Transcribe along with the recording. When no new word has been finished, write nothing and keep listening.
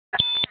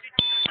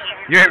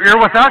You're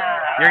with us?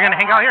 You're going to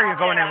hang out here or you're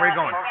going in? Where are you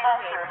going?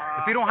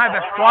 If you don't have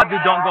a squad, dude,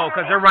 don't go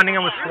because they're running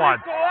in with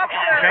squads.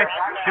 Okay?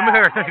 Give me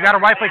here. Since you got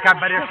a rifle, you got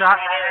better shot.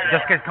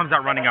 Just in case it comes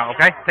out running out,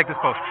 okay? Take this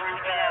post.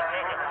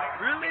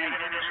 Really?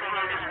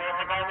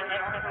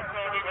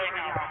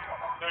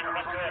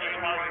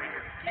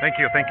 Thank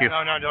you, thank you.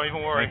 No, don't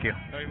even worry. Thank you.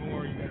 Don't even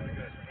worry. You guys are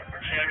good.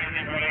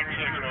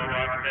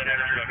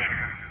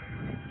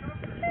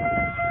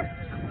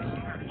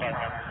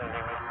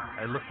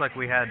 It looks like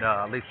we had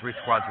at least 3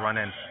 squads run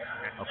in.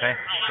 Okay?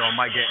 So it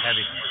might get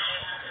heavy.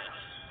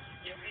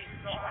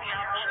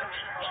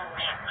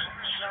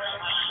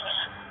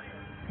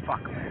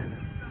 Fuck, man.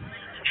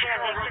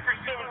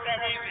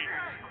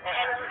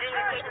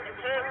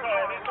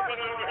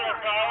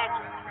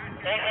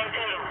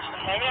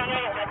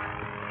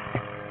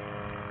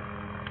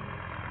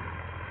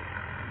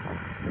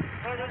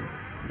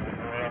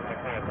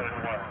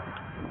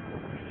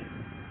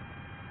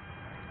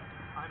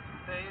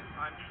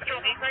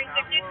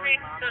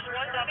 There's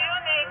one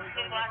WMA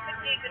in black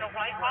fatigue and a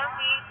white RV,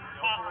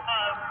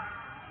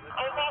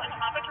 Oval and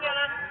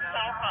Tropicana,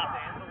 South Hub.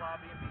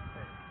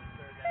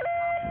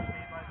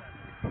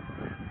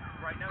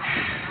 Right now, you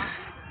cannot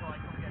leave until I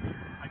come get you.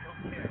 I don't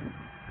care.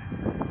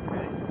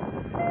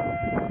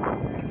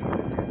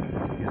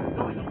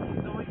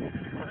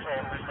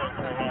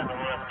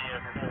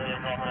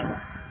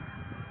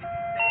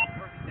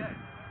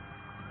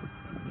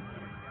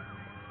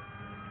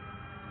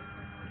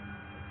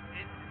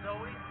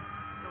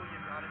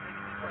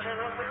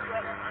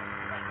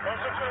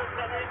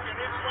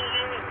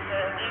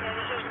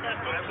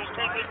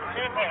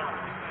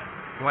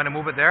 You want to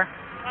move it there?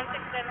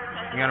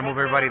 You want to move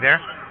everybody there?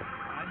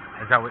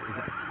 Is that what? Is it?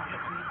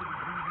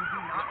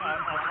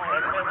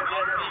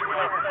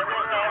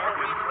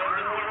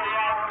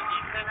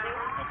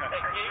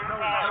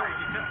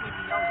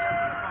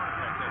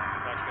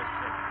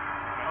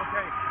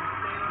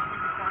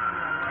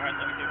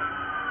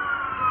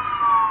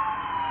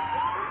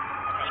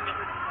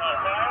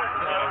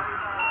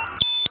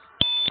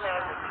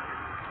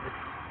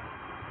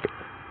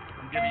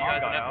 Giving you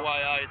guys an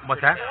FYI.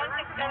 What's that?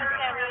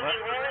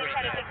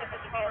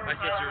 My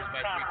sister was by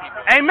 3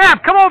 people. Hey,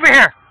 ma'am, come over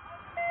here.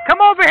 Come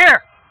over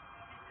here.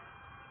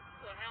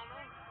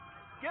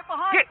 Get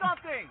behind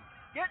something.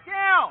 Get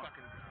down.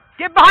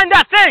 Get behind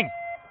that thing.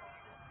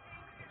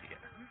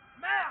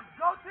 Ma'am,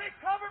 go take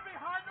cover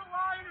behind the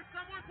line or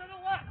somewhere to the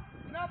left.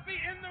 Not be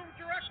in the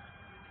direction.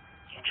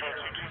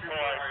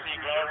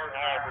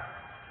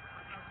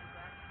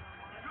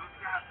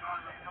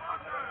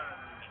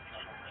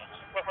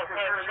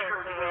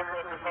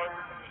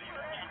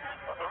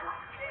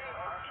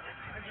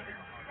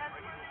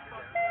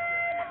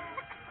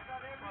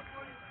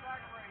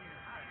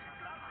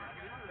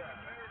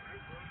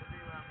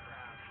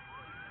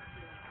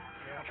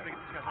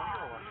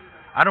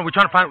 I don't know. We're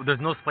trying to find. There's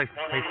no place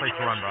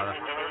to run, brother.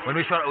 When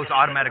we shot, it was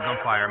automatic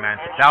gunfire, man.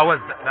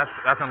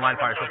 That's on line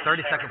fire. So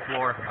 32nd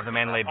floor of the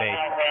Mandalay Bay.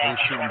 We were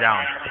shooting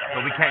down.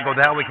 So we can't go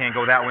that way. Can't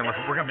go that way.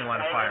 We're gonna be in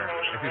line of fire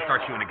if we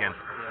start shooting again.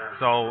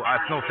 So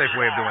it's no safe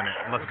way of doing it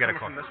unless we get it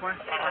close. Well,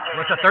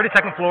 it's the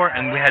 32nd floor,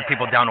 and we had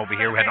people down over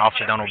here. We had an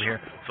officer down over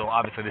here. So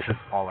obviously this is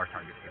all our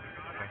targets here.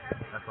 Okay,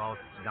 that's all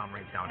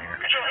downrange down here.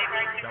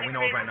 So we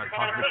know right now.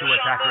 Possibly 2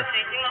 attackers.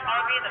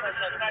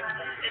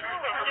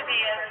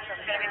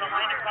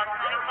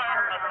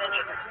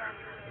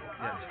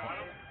 Yeah,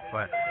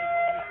 but.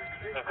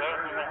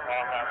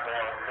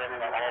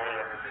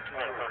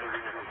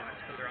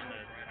 They're on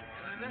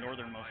the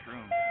northernmost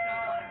room.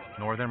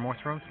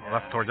 Northernmost rooms? Well,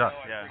 that's towards us.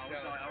 Yeah.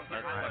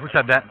 Who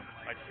said that?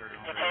 I just heard it.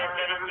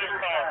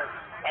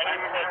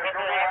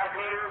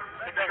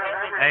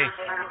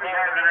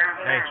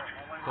 Hey.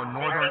 So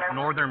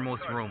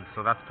northernmost room.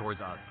 So that's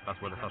towards us. That's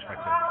where the suspect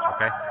is.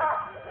 Okay.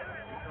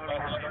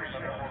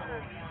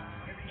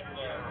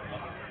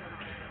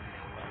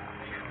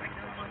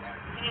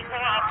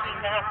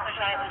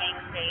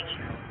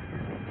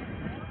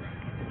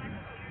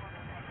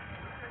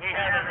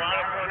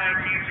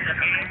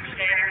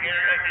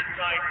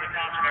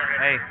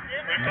 Hey,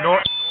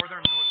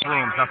 northernmost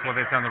rooms. That's what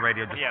they say on the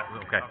radio. Just, Yeah.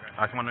 Okay.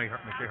 I just want to make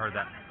sure you heard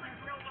that.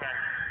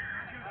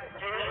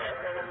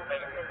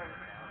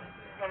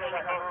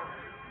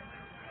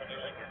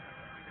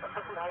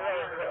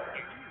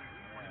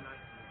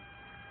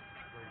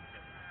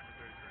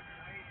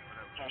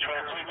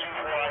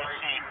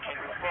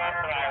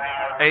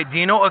 Hey, do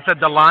you know if the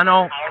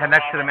Delano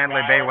connects to the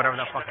Mandalay Bay, whatever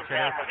that fucking shit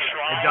is?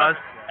 It does?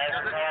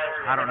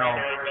 I don't know.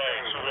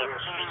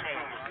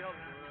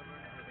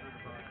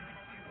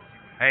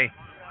 Hey.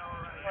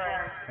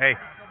 Hey.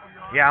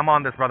 Yeah, I'm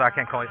on this, brother. I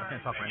can't call you. I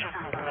can't talk right now.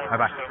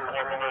 Bye-bye.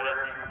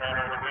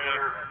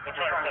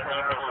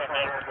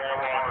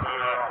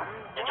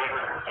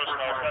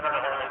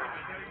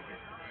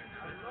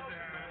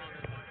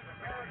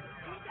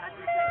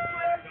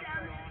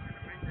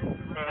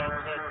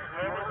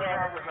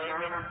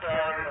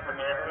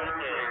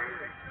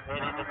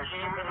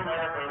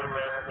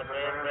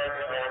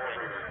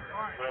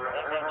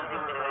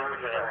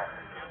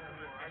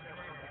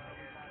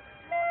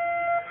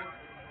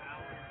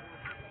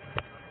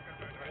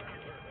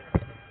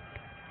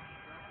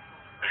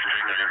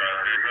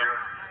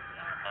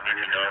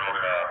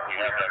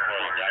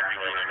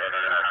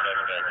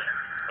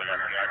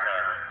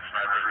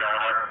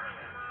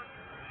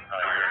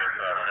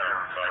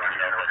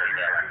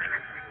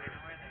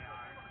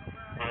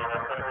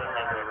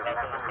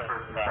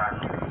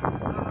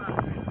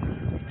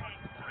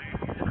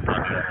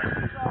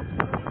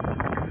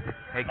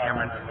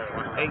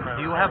 Hey,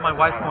 do you have my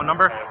wife's phone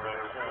number?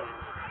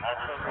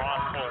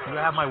 Do you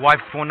have my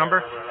wife's phone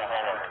number?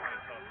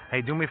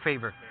 Hey, do me a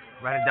favor.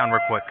 Write it down real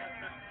quick.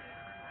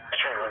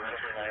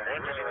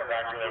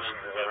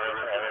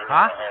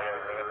 Huh?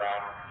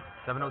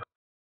 702.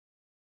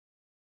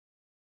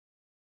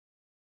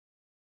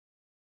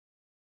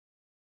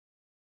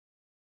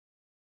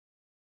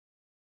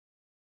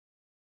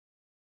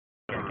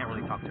 I can't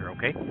really talk to her,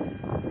 okay?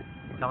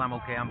 Tell her I'm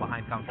okay, I'm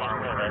behind town far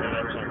away.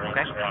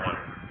 Okay?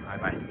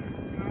 Alright, bye.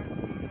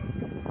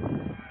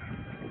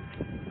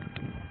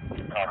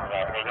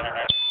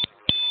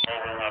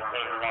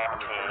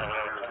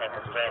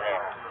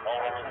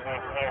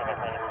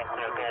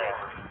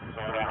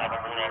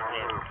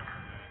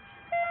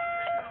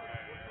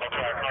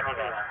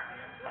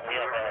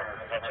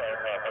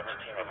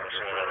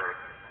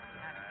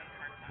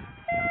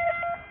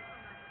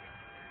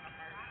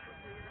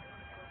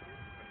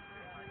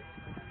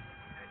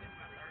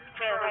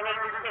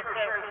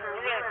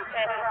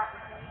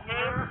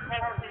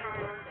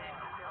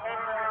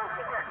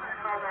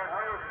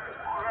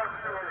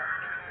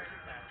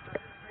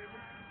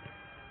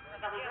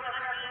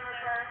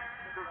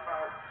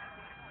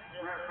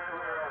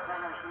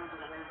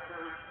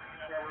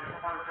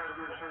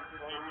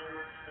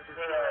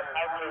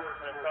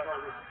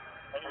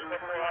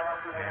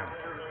 Damn.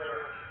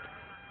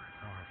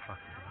 Oh, fuck.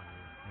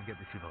 Let me get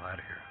these people out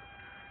of here.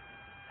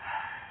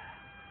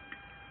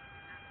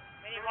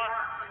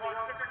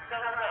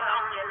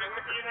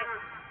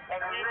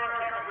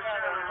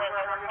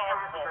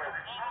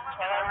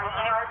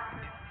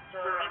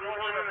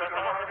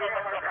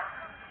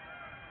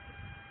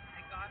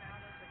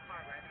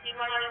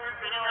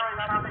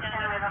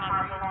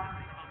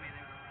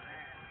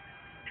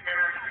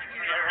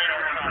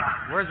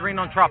 Where's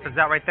Reno and Trop? Is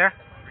that right there?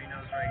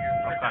 Reno's right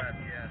here. Okay.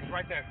 It's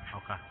right there.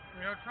 Okay.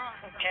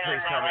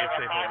 Please tell me it's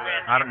safe over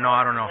there. I don't know.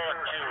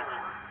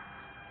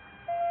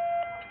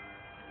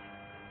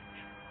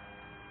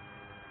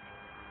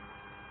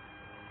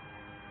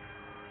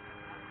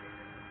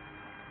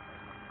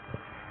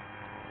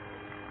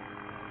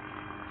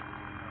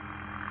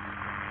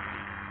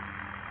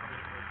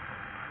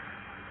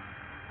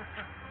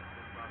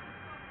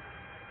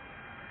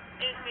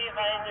 Please be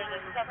advised there's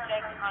a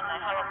subject on the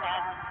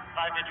helipad.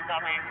 5-digit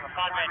copy.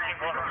 519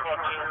 going to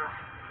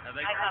 42.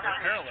 They're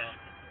parallel.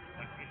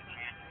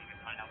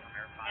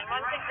 And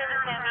one thing to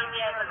understand, maybe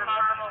as a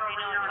possible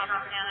Reno and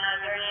Tropicana,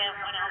 is there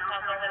anyone else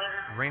out there with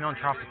us? Reno and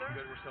Trop. Good,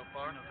 we're so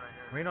far.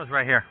 Reno's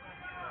right here.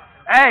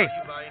 Hey!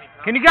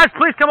 Can you guys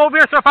please come over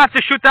here so if I have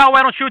to shoot that way,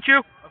 I don't shoot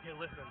you? Okay,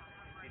 listen.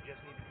 You just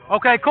need to go.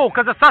 Okay, cool,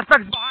 because the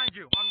suspect's behind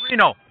you on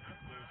Reno.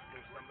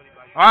 There's somebody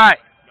by you. Alright.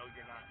 No,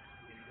 you're not.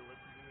 You need to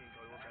listen to me and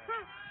go to a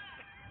bathroom.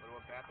 Go to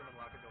a bathroom and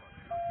lock the door.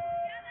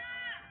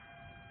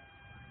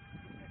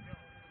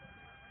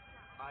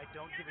 I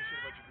don't give a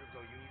shit about your group,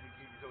 Zoe.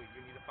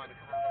 You need to find a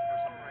cop or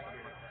something.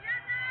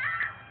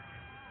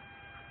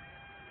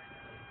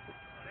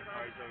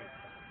 Alright, Zoe.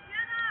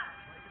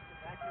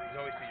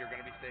 Zoe, so you're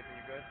gonna be safe and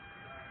you're good?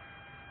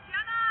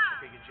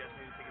 Okay, you just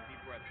need to take a deep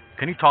breath.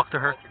 Can you talk to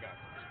her?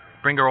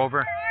 Bring her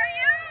over. Where are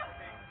you?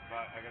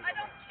 I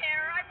don't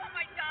care. I want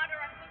my daughter.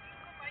 I'm looking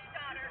for my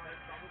daughter.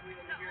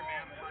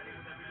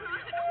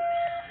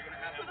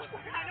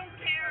 I don't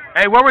care.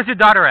 Hey, where was your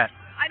daughter at?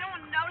 I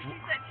don't know. She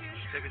said she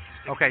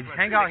was... Okay, just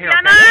hang out here,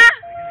 Jenna?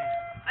 okay?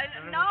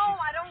 No,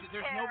 I don't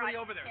care. There's nobody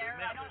over there. There's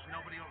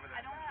nobody over there.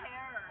 I don't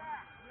care.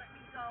 Let me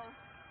go.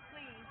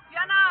 Please.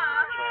 Jenna!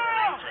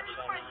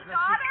 My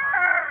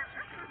daughter!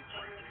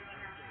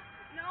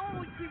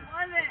 No, she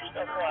wasn't.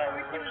 No,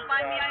 she was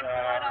by me. I had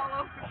blood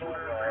all over.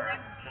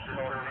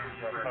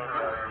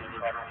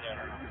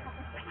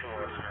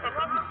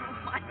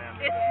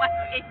 It's my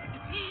baby.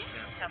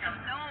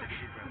 No,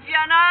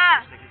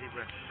 Jenna!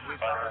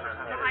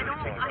 I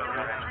don't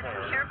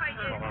care if I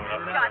did.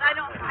 God, I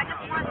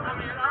just want to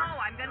go.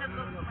 I'm gonna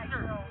look for my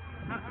girl.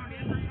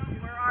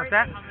 Where are What's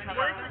that? you?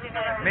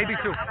 Maybe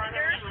two.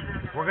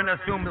 We're gonna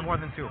assume more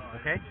than two,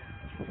 okay? I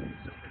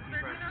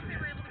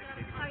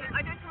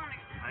just want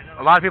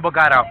to... A lot of people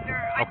got out,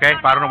 okay?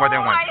 But I don't know where they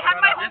went. I have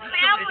my whole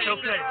family. It's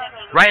okay.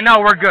 Right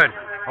now, we're good,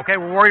 okay?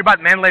 We're worried about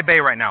Mandalay Bay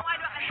right now.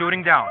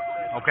 Shooting down,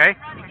 okay?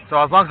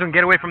 So as long as we can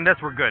get away from this,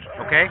 we're good,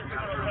 okay?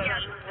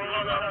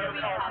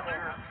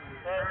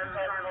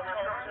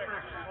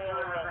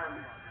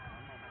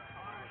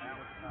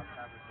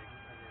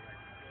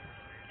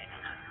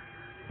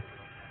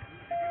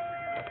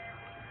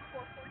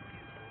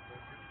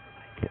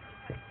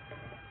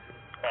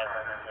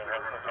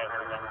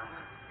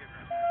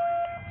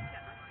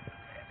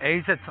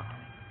 Hey,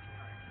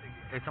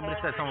 somebody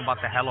said something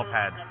about the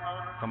helipad.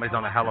 Somebody's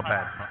on the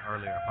helipad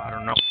earlier. I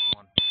don't know which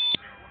one.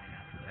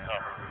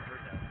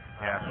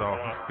 Yeah, so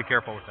be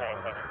careful with that.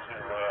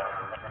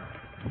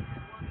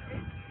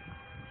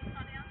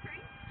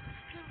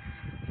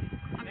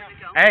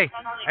 Hey,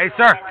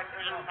 sir.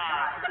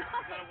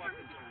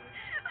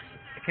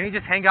 Can you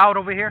just hang out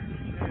over here?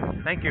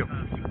 Thank you.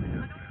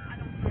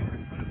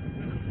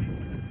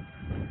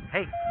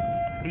 Hey,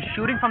 he's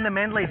shooting from the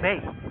Mandalay Bay,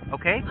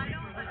 okay?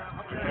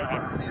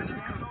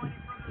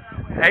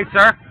 Hey,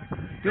 sir,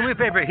 do me a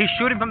favor. He's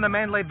shooting from the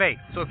Mandalay Bay.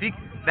 So if he,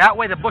 that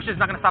way the bush is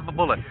not going to stop a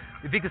bullet.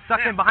 If he could suck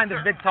in behind this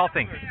big tall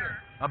thing,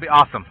 that'll be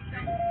awesome.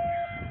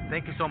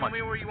 Thank you so much. Tell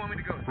me where you want me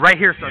to go. Right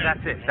here, sir. That's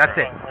it. That's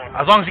it.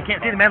 As long as you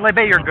can't see the Mandalay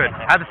Bay, you're good.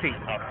 Have a seat.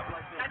 I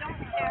don't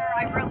care.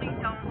 I really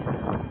don't.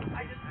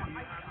 I just.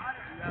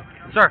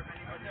 Sir,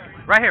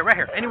 right here, right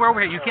here. Anywhere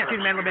over here. You can't see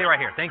the Mandalay Bay right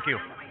here. Thank you.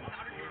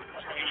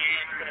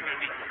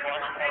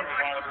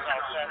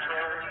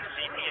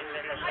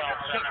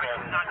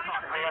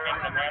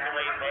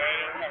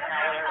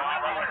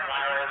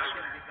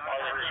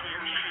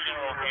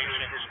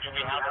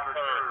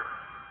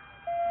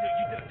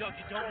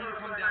 You don't need to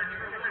come down here.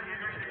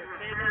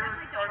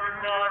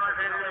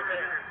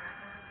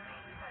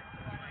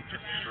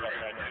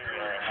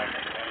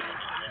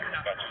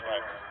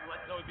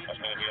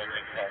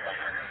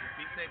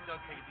 Be safe,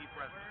 Doug. Take a deep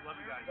breath. Love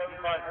you guys.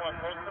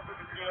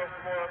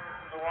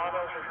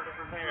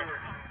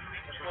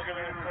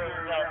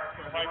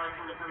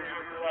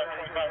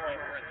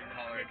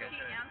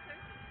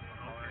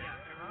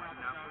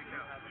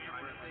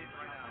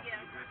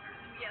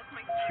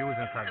 She was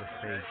inside the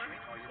stage.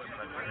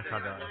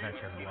 Inside the event,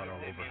 she has blood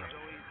all over her.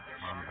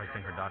 I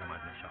think her daughter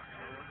might have been shot.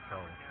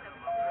 So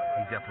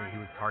he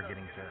was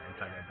targeting to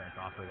inside the event.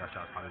 Also, that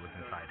shot probably was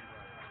inside.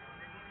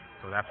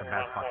 So that's a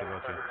bad spot to go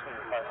to.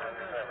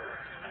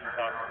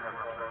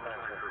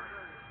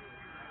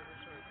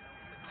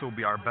 So it'll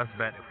be our best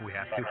bet if we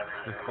have to.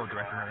 Just go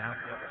direction right now.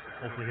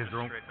 Hopefully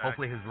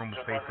his room is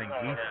facing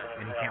east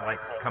and he can't like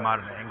come out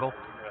at an angle.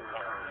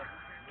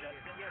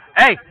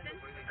 Hey!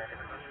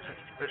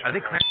 Are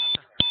they clearing?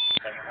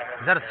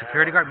 Is that a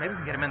security guard? Maybe we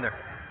can get him in there.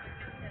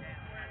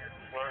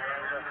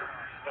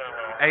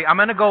 Hey, I'm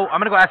gonna go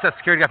ask that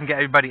security guard if I can get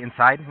everybody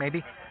inside,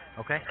 maybe.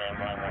 Okay.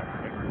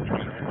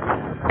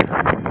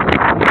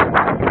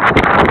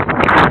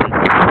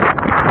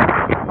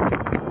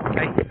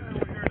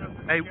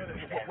 Hey,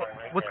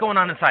 what's going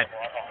on inside?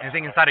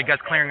 Anything inside? Are you guys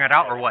clearing it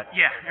out or what?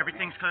 Yeah,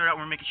 everything's cleared out.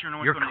 We're making sure no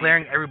one's You're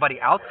clearing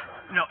everybody out?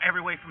 No,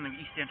 every way from the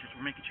east entrance.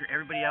 We're making sure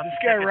everybody out. This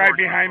guy right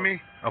behind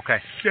me Okay.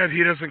 said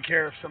he doesn't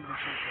care if somebody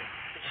shoots him.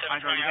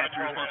 I've already had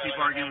 3 or 4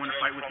 people arguing, want to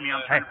fight with me.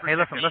 I'm Hey, trying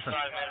to protect listen.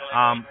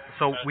 them.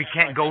 So we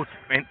can't go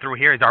in through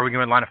here. Are we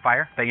going to line a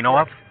fire that you know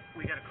of?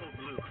 We got a code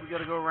blue. We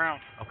gotta go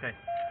around. Okay.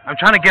 I'm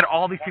trying to get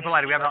all these people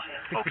out. We have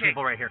 60 Okay.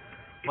 people right here.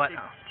 But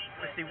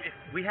Let's see, if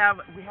we have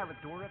a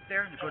door up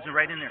there that goes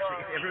right in there. So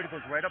if everybody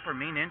goes right up our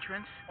main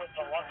entrance,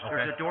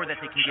 there's a door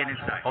that they can get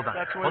inside. hold on.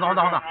 That's Hold on. We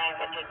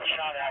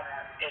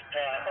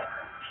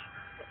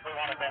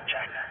want to go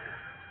check.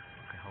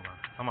 Okay, hold on.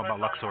 Something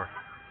about Luxor.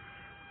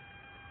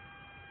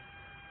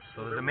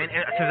 So there's the main.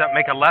 As soon as I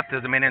make a left,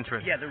 there's the main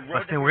entrance. Yeah, the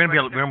road. Let's see, we're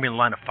gonna be in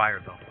line of fire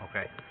though.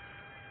 Okay.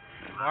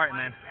 All right,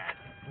 man.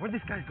 Where are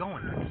these guys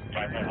going?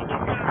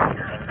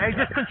 Hey,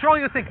 just control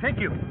your thing. Thank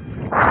you.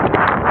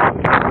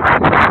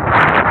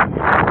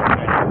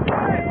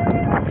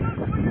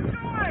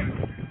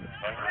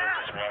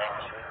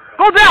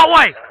 Go that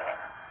way.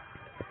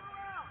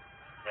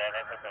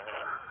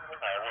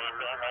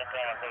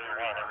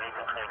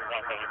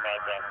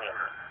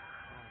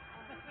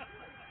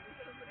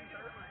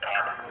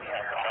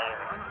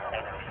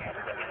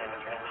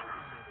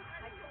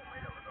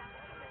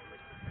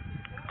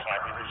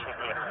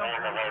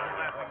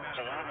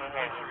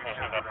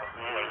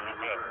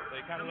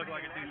 They kind of look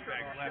like a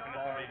douchebag laughing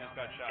at somebody who just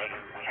got shot.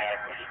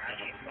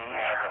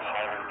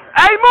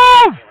 Hey,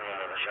 move!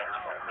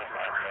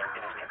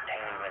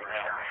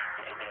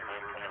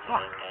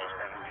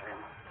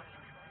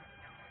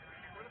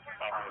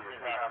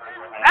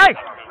 Hey!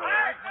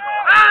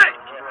 Hey!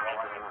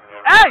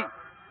 Hey!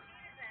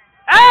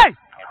 Hey!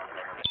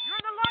 You're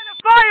in the line of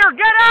fire!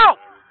 Get out!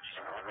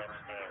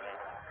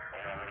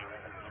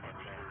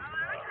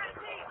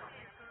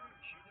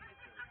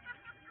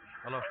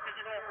 Hello.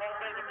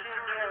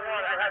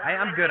 Hey,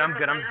 I'm good. I'm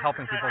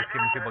helping people,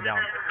 keeping people down.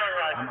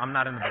 I'm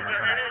not in the building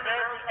for that.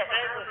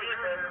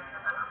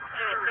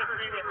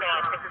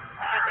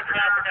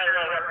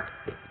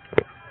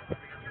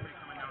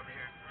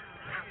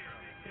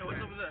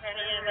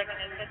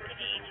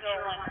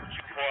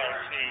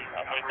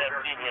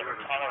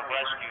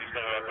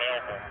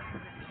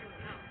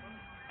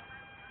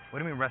 What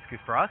do you mean rescues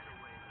for us?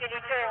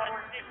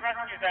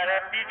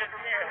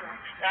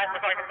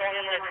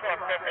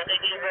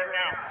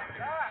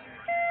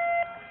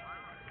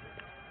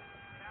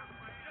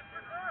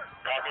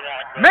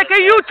 Make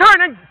a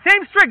U-turn and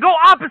same straight. Go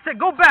opposite.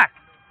 Go back.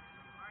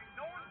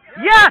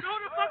 Yes. Go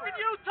to fucking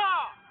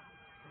Utah!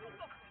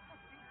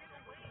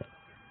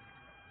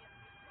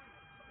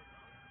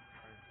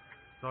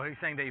 So he's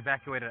saying they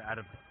evacuated out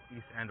of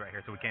East End right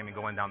here, so we can't even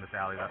go in down this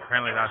alley.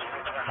 Apparently that's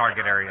the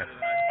target area.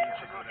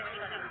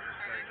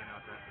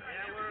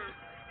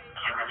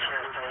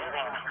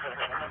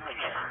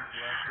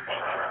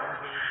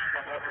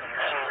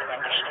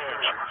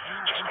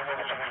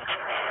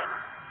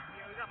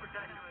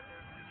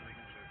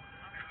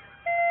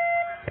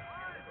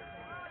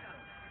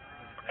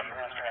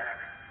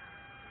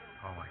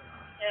 Oh my God.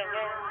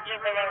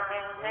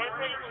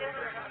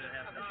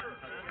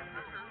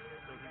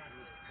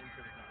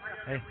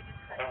 Hey,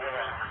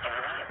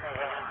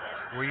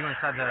 Were you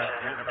inside the?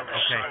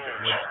 Okay.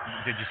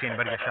 Did you see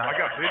anybody get shot? I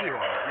got video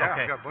on it. Yeah,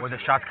 Okay. I got a bunch Were the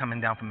of shots coming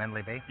down from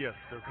Mandalay Bay? Yes,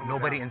 they're coming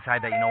Nobody down.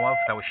 inside that you know of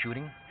that was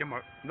shooting? No,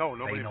 That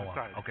nobody you know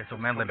inside. of. Okay, so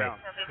Just Mandalay Bay. come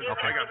down.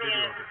 Okay. I got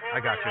video of it. I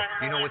got you.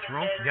 Do you know which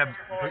room? Do you have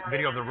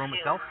video of the room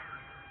itself?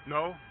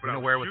 No, but You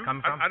know I where it was shooting.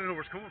 coming from? I didn't know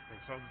where it's coming from,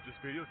 so I was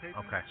just videotaping.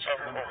 Okay.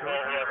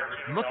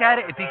 Look at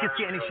it. If you can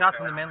see any shots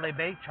from the Mandalay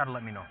Bay, try to let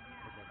me know.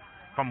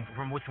 From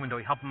which window?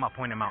 Help them out,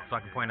 point them out, so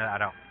I can point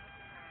that out.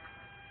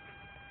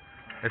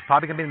 It's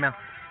probably gonna be the man.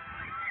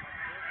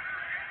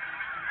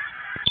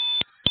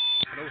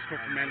 I know it's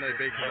coming from Mandalay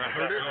Bay because I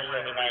heard it.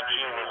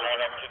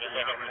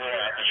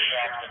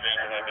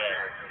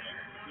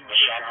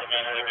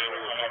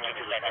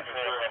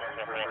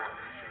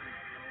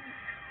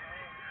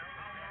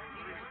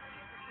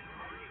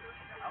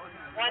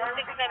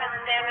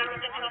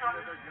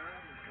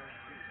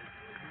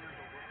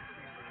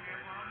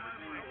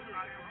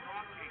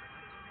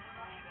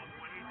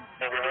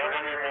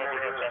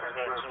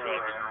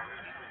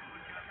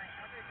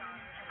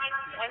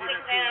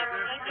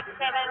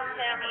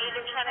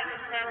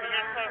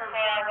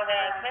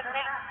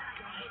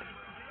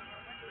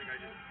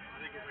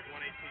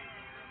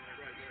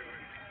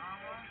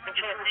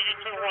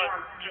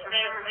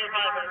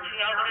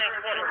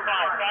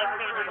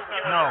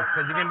 No,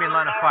 because you're gonna be in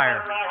line of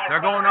fire.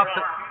 They're going up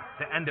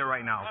to end it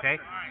right now. Okay.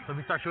 So if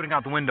we start shooting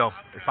out the window,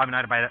 it's probably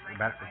not a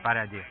bad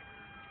idea.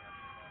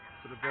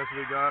 So the best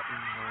we got,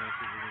 and let's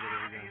see if we can get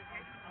it again.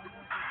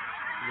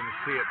 You're gonna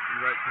see it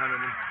right in front of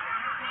me.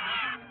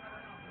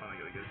 Oh, I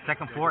gotta get it.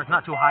 Second floor. It's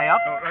not too high up.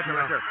 Oh, right there,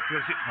 right there.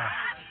 You're gonna see.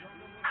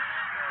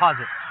 Pause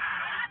it.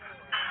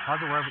 Pause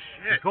it wherever.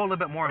 Just go a little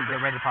bit more and get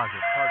ready to pause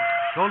it.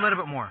 Go a little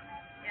bit more.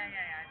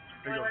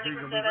 There you go. Here you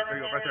go. There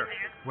you go. Right there.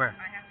 Where?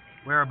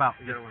 Where about?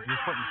 You gotta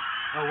Just putting.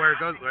 Oh, where it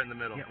goes? Right in the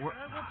middle. Yeah, Sorry,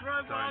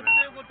 man.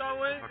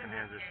 Fucking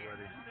hands are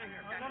sweaty.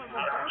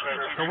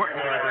 So we're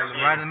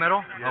right in the middle.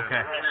 Yeah.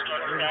 Okay.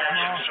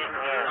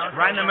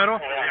 Right in the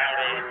middle.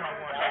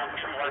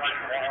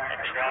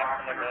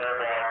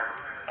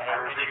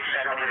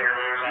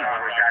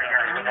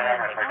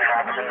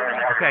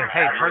 Okay,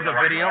 hey, for the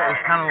video, it's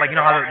kind of like, you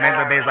know how the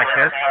Mandalay Bay is like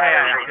this?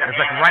 Yeah. It's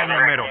like right in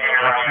the middle.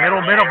 Like middle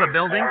of the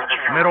building,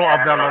 middle of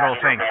the little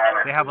thing.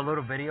 They have a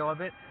little video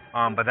of it,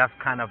 but that's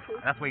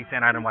what he's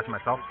saying. I didn't watch it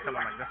myself. Come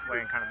on, like this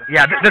way and kind of this.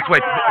 Yeah, this way.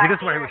 This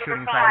is where he was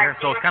shooting inside here.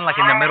 So it's kind of like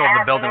in the middle of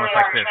the building, it's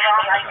like this.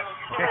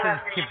 Okay, so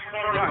just keep,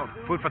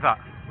 food for thought.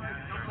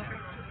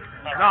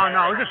 No,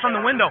 it was just from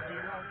the window.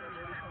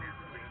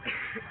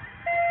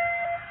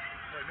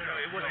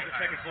 It wasn't the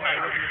second floor. It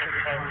wasn't the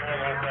second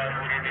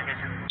floor.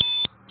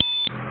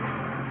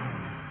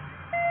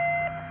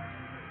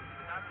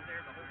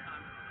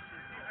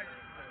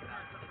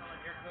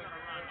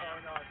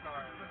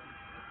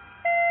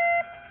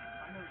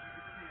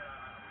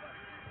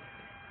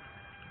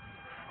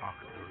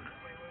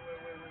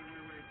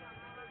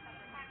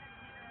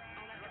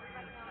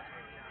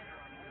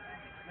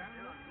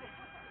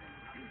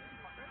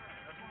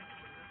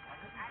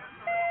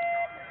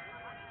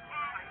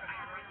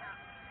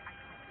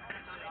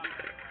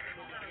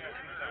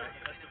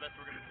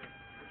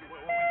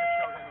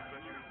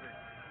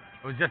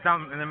 It was just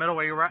down in the middle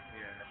where you were at?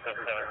 Yeah.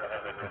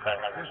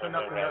 Just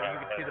enough to know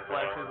you can see the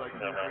flashes like 2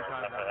 or 3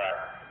 times out.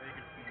 Then you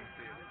can see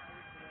it.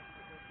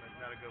 But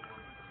not a good one.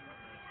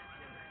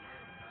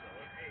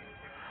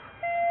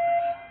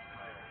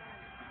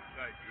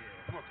 Like,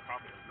 yeah. Come on, it's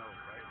probably no,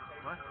 right?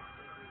 What?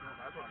 No,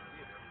 that's what I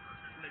see it.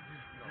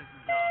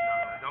 No.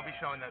 Don't be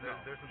showing that.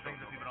 There's some things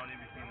that people don't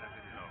even see in that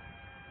video. No.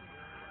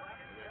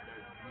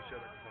 You show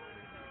that to somebody.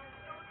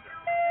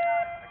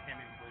 I can't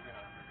even believe it.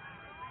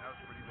 That was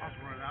pretty bad. I was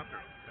running out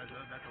there. That's a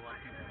lot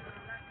of people.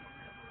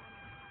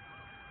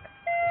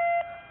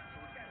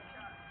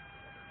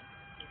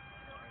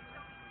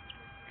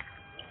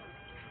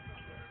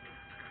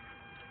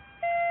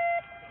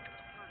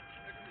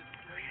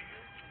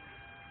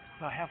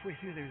 About halfway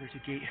through there's a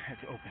gate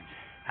that's opened.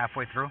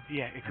 Halfway through?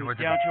 Yeah, it And goes where's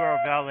the down gate? to our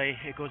valet.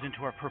 It goes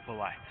into our purple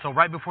light. So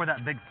right before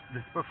that big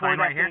Before sign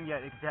that right here? thing, yeah,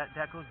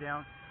 that goes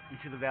down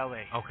into the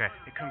valet. Okay.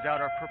 It comes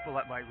out our purple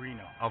light by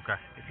Reno. Okay.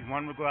 If you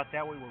want them to go out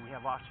that way, where we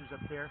have officers up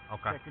there,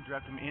 Okay. that can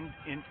direct them in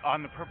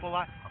on the purple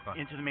lot Okay.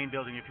 into the main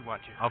building if you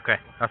watch it. Okay.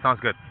 That sounds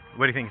good.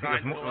 What do you think?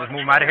 Let's move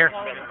them out of here.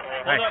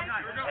 Hey.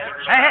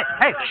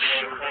 Hey.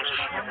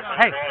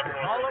 Hey.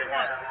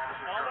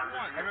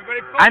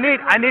 I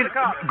need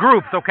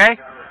groups, okay?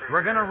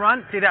 We're gonna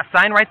run. See that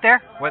sign right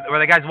there, where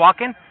the guy's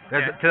walking?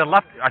 There's to the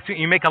left. As soon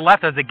you make a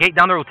left, there's a gate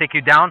down there. We'll take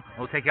you down.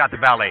 We'll take you out to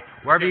valet.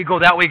 Wherever you go,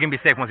 that way you can be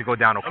safe once you go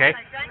down. Okay?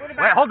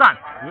 Wait, hold on.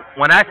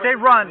 When I say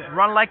run,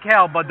 run like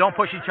hell, but don't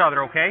push each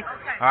other. Okay?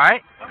 All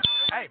right?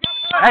 Hey,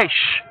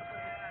 shh.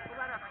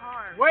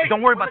 Wait,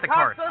 Don't worry about the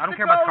cars. cars. I don't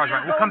care about the cars.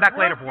 Right? We'll come back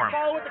later for them.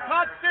 Follow what the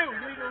cops do. You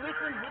need to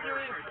listen with your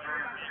ears.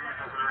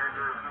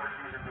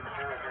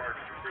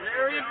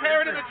 Very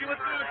imperative that you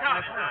listen to the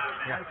cops.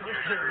 Yeah.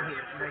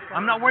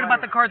 I'm not worried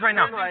about the cars right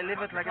now. I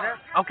leave it like that.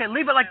 Okay,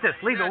 leave it like this.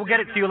 Leave it. We'll get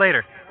it to you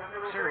later.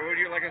 Sure, where would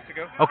you like us to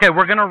go? Okay,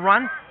 we're gonna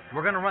run.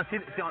 We're gonna run. See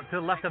to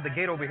the left of the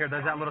gate over here.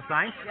 There's that little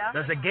sign. Yeah.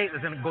 There's a gate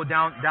that's gonna go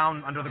down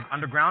under the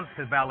underground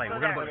to ballet. We're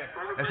gonna go.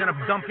 It's gonna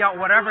dump you out,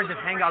 whatever. Just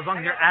hang out as long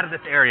as you're out of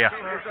this area.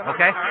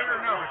 Okay.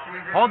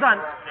 Hold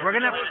on. We're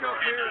gonna.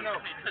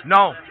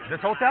 No. This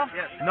hotel?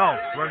 No.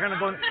 We're gonna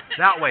go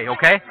that way.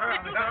 Okay.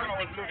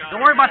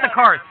 Don't worry about the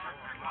cars.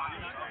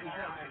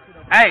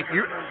 Hey,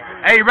 you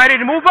ready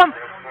to move them?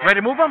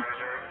 Ready to move them?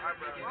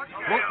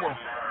 Whoa.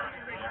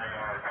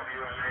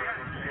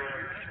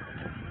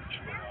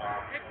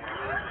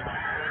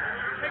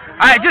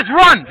 All right, just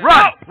run,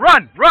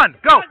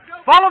 go.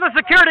 Follow the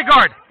security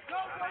guard.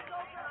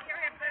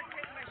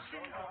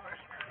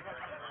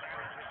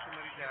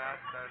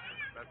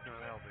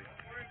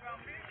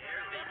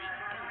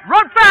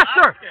 Run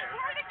faster.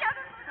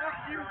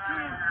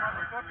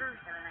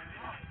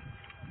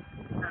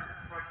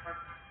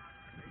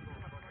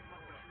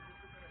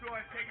 So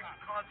I've taken the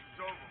concerts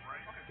over,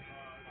 right?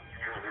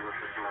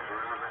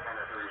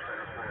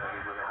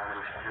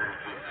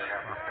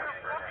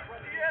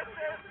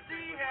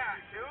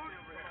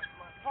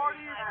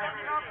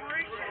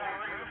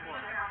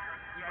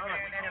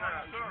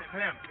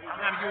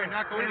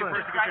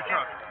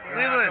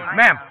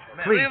 Ma'am,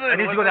 please, I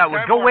need you to go that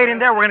way. Go wait in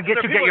there. We're going to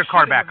get your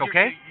car back,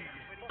 okay?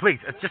 Please,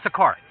 it's just a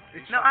car.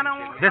 No, I don't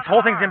want. This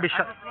whole thing's going to be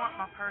shut. I just want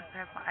my purse to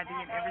have my ID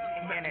and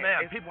everything in it.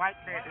 It's right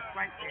there. It's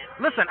right there.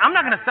 Listen, I'm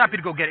not going to stop you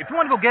to go get it. If you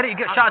want to go get it, you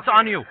get shots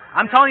on you.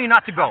 I'm telling you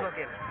not to go.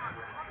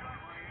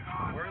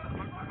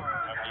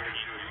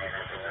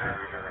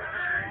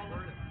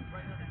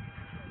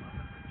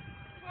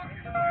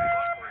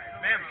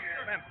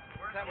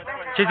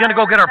 She's going to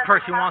go get her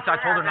purse. She wants to. I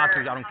told her not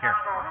to. I don't care.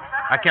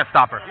 I can't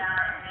stop her.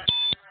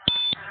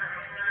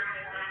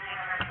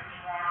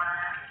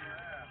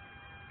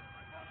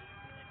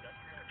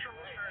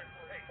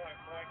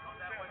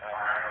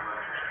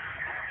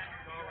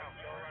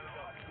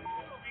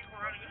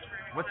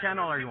 What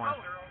channel are you on?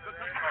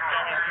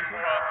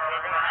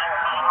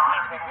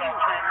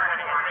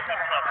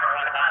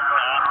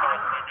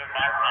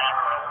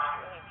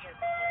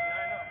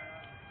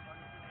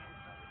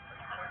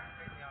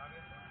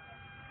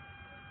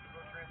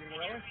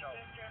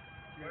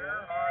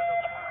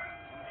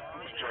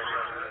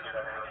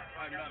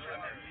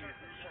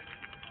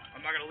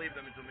 I'm not gonna leave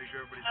them until make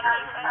sure everybody's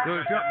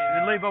Dude,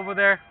 you leave over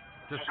there.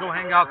 Just go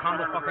hang out, calm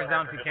those fuckers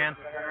down if you can.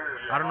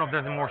 I don't know if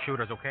there's any more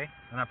shooters, okay?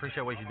 And I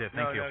appreciate what you did.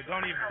 Thank you. No,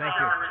 don't even. Thank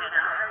you.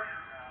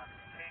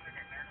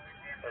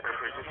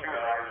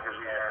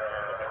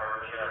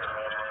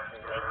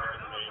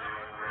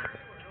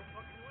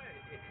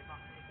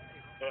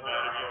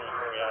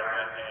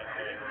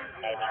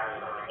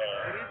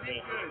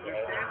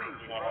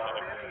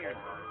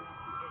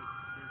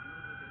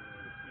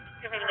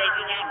 They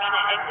do not want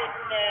to exit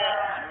the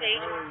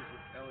stage.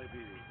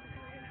 LVMPD.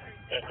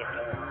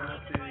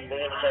 We're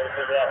going to try to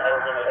figure out how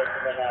we're going to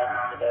exit them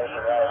out to those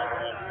arrivals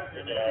and then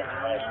figure out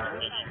how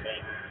to reach the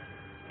stage.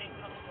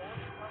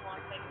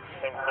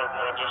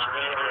 Just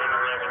reiterating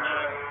the other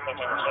two.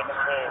 That's on the second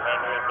floor, right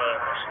where the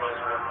slows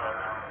working on.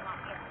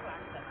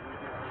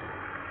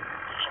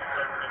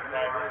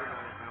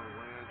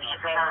 You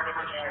should probably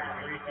look at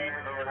everything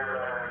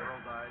over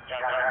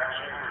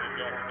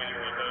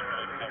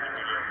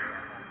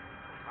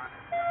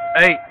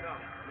Hey,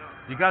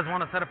 you guys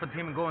want to set up a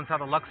team and go inside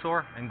the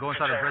Luxor and go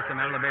inside the Bristol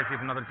Mandalay Bay, see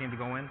if another team to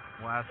go in?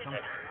 We'll ask them.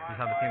 Just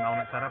have the team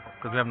element set up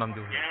because we have nothing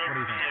to do here. What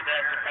do you think?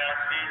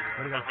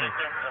 What do you guys think?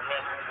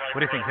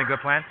 What do you think? Think good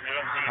plan?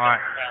 All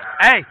right.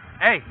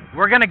 Hey,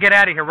 we're gonna get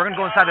out of here. We're gonna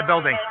go inside the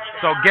building.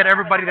 So get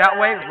everybody that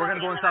way. We're gonna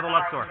go inside the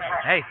Luxor.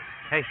 Hey.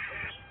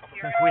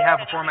 Since we have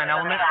a 4-man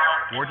element,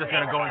 we're just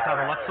gonna go inside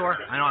the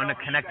Luxor. I know I'm gonna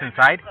connect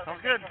inside.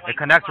 Sounds good. It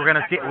connects. We're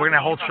gonna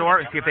hold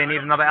short and see if they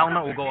need another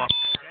element. We'll go up.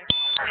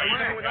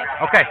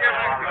 Okay.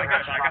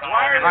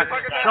 Alright,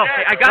 so,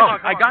 I got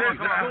you.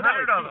 Let's go that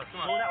way.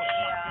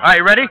 Alright,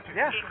 you ready?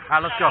 Yeah.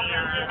 Alright, let's go.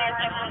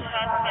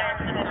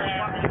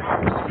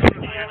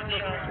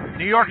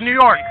 New York, New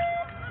York.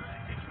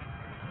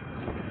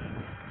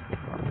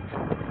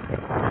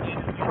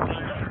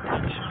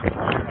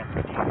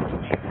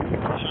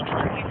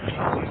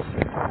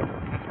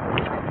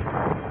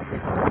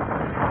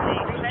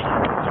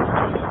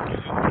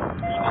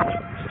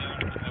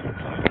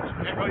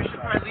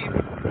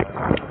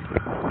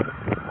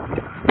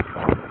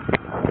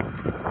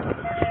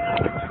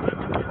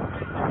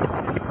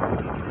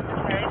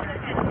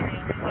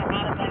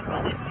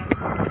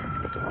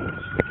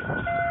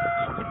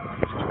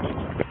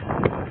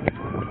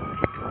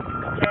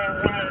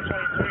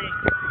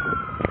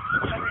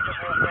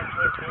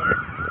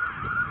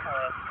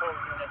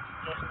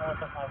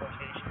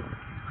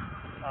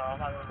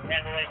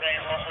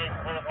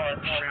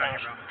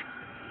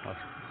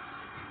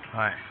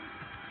 Alright.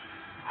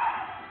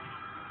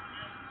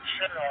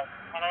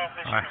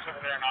 Alright.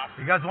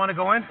 You guys want to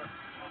go in?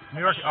 New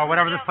York, or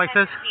whatever this place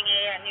is?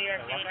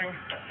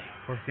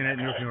 14A,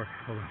 New York.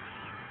 Hold on.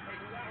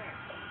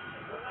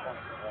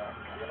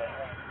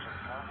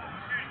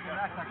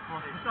 What's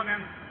up, man?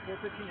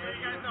 415.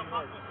 You guys know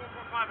possible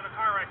 445 in a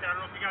car right there.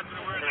 I don't know if you guys are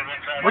aware of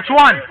that. Which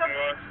one?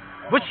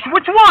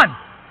 Which one?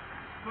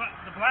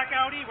 The black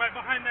Audi right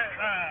behind that.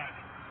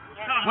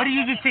 What do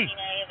you see?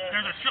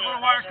 There's a shitload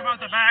of wires coming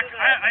out the back.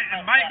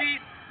 It might be,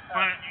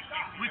 but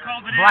we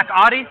called it Black in.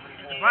 Audi?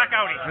 Black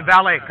Audi. The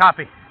valet,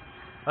 copy.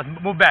 Let's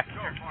move back. And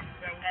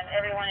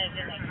everyone is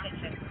in the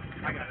kitchen.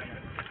 I got it.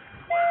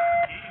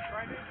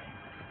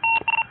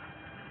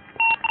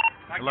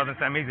 11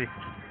 Sam easy.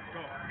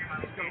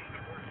 Let's go.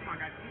 Come on,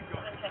 guys. Let's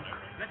go.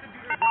 Let them do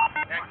their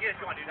job. Yeah,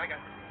 come on, dude. I got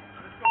it.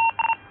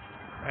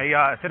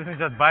 A citizen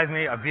just advised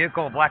me a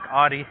vehicle, a black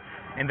Audi,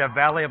 in the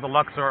valet of the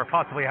Luxor,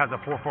 possibly has a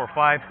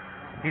 445.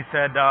 He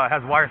said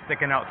has wires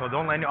sticking out, so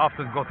don't let any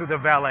officers go through the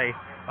valet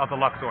of the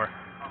Luxor.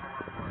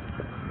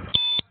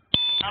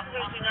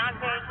 Officers, do not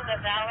go to the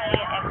valet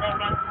of the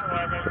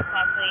Luxor. There's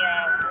possibly a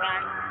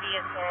black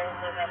vehicle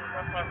with a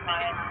 445.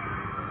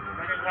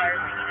 There's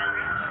wires hanging out.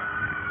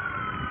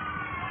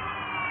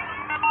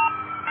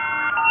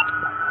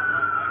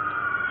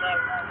 The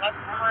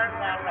Luxor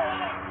valet.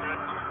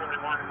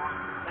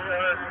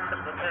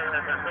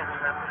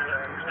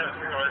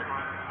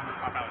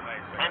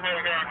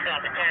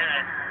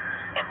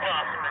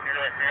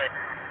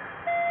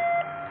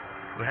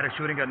 We had a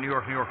shooting at New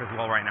York as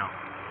well right now.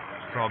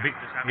 So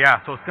yeah,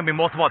 so it's gonna be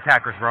multiple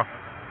attackers, bro.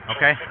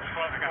 Okay.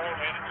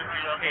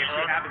 Hey, if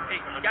you haven't, hey,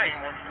 guys.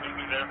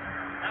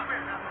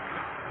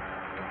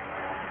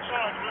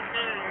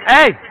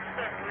 Hey!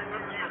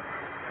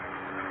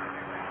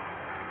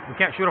 We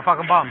can't shoot a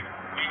fucking bomb.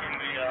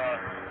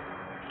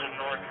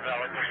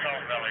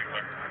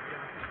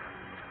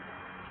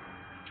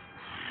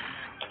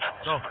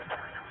 So,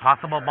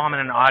 possible bomb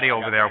and an audio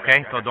over there,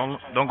 okay? So don't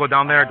go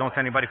down there. Don't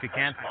send anybody if you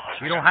can.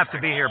 You don't have to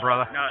be here,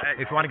 brother. No,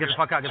 if you want to get the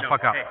fuck out, get the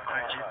fuck out. Hey,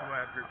 this is what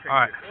I've trained All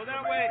right. to do. This is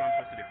what I'm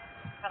supposed to do.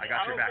 I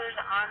got your back.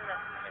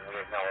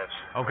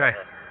 Okay.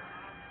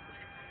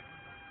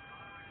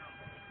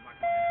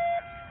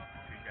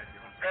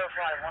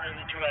 Verify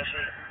 182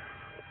 SE.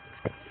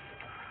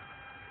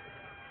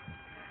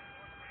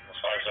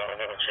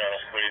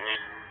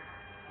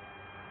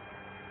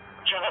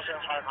 Channel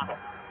 500.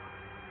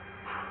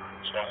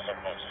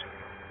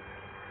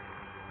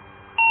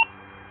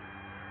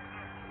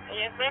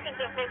 If reference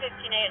to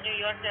 415A at New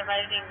York, they're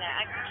advising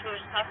that active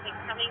shooters possibly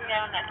coming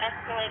down the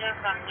escalator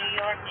from New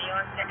York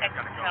to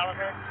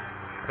Excalibur.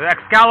 The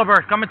Excalibur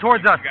is coming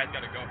towards us. You guys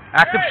gotta go.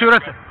 Active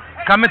shooters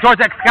coming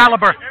towards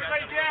Excalibur.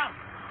 Everybody down.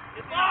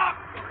 It's locked.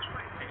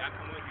 Hey, I'm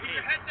coming with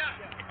you.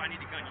 If I need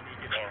a gun, you need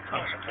to get it.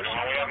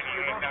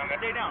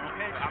 Stay down,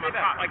 okay? Stay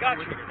back. I got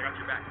you. I got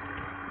your back.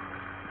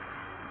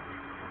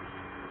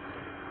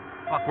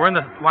 Fuck, we're in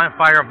the line of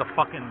fire of the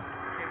fucking...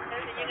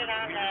 There's a unit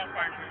on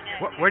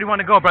the... Where do you want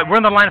to go, bro? We're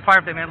in the line of fire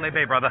of the Mandalay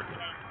Bay, brother.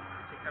 654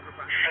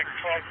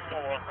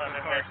 on the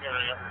back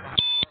area.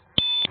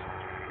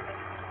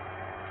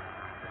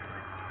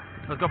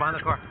 Let's go behind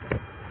the car.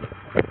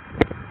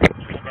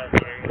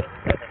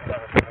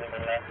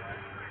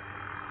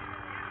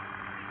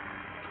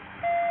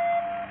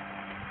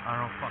 I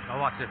don't know, fuck. I'll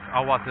watch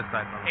this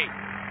side, brother. Hey, you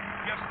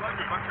have slugs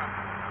or buckshot?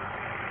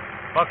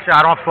 Buckshot,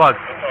 I don't have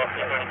slugs.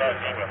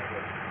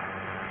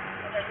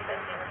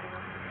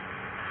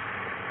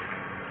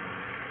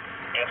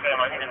 Yes, ma'am,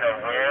 I need to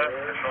know where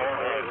control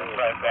is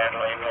inside that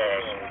lane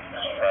goes.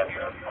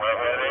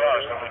 Wherever they are,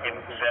 so we can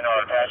send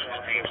our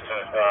attachment teams to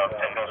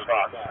take those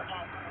spots.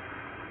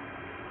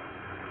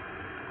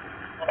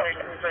 Okay,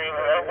 so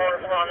you're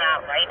working on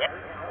that right now?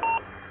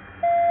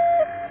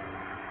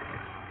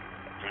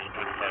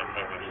 335,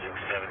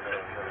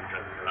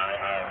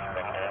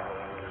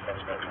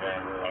 suspect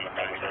on the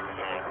 37th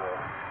floor.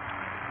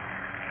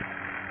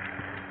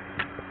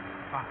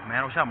 Fuck,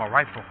 man, I wish I had my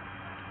rifle.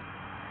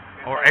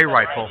 Or a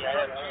rifle.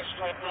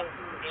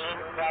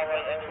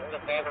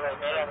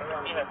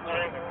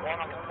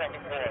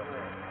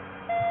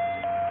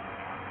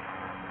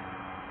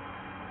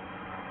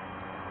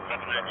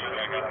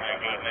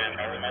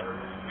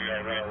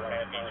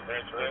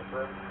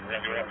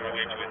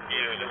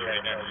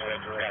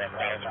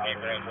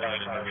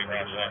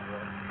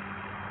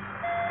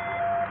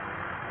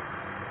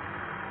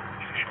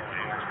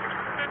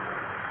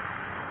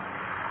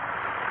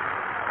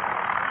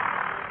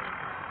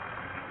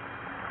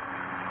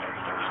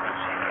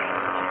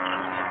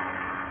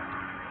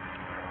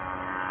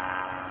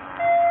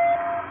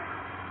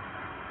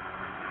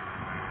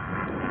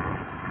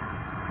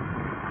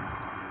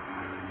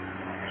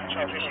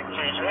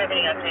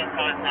 Everything up to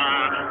on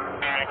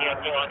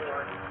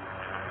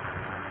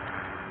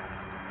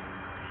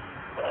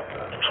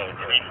Control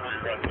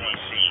 331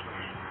 DC.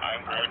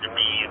 I'm going to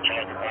be in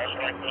charge of all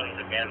strike zones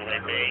at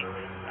Mandalay Bay.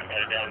 I'm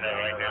headed down there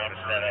right now to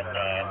set up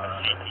a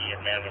CP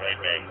at Mandalay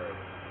Bay.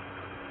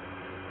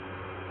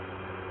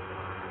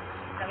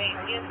 I mean,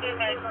 you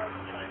guys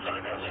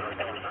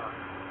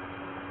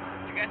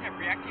You guys have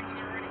react teams in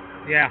there already?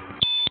 Yeah.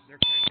 They're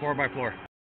floor by floor.